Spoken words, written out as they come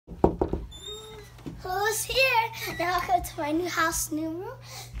who's here? Now I'll go to my new house, new room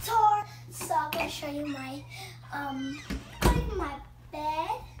tour. So I'm gonna show you my my bed.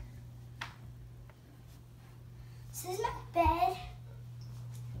 This is my bed.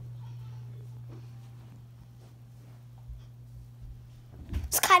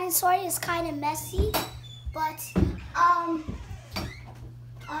 It's kind of sorry, it's kind of messy, but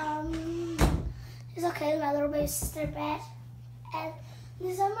it's okay. My little baby sister bed, and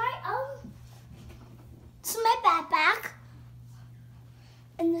these are my this is my backpack,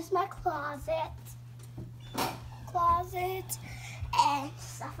 and this is my closet, and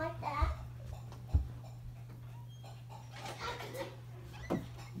stuff like that.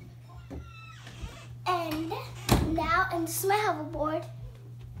 And this is my hoverboard,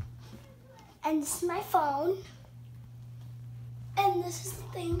 and this is my phone, and this is the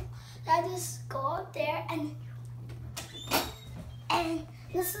thing that just go up there, and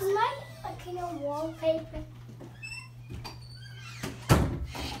this is my wallpaper.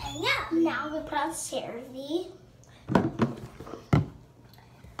 And yeah, now we put on CeraVe.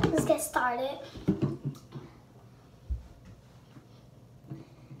 Let's get started.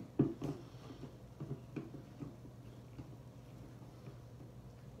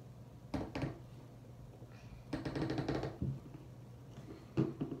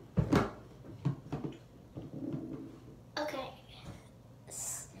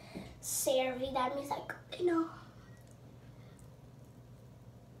 CeraVe, that means like,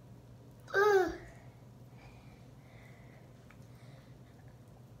 ugh.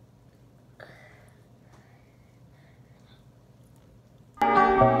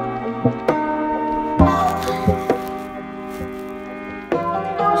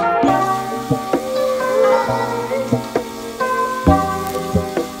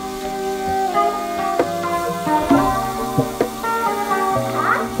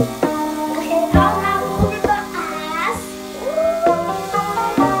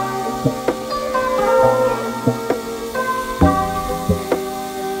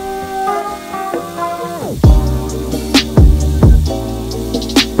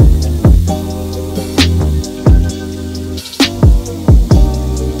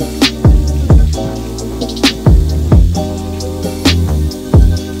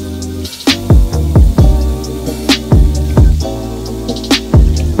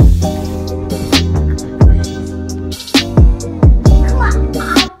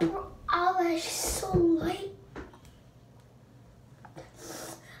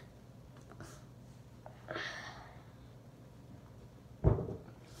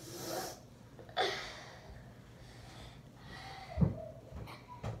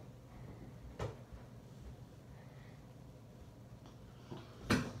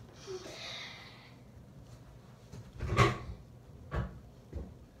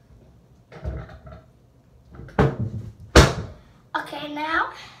 Okay,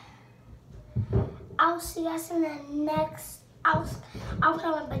 now I'll see you guys in the next. I'll put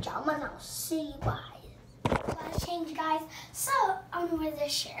on my pajamas and I'll see you guys. Gotta change, guys. So I'm gonna wear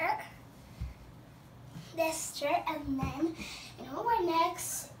this shirt, and then what we're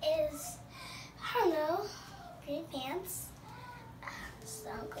next is I don't know, green pants. So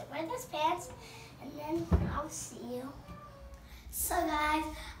I'm gonna wear this pants, and then I'll see you. So guys,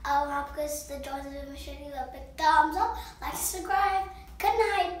 I hope you guys enjoyed the video. Show you a big thumbs up, like, subscribe. Good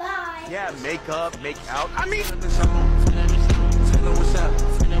night, bye. Yeah, make up, make out. What's up?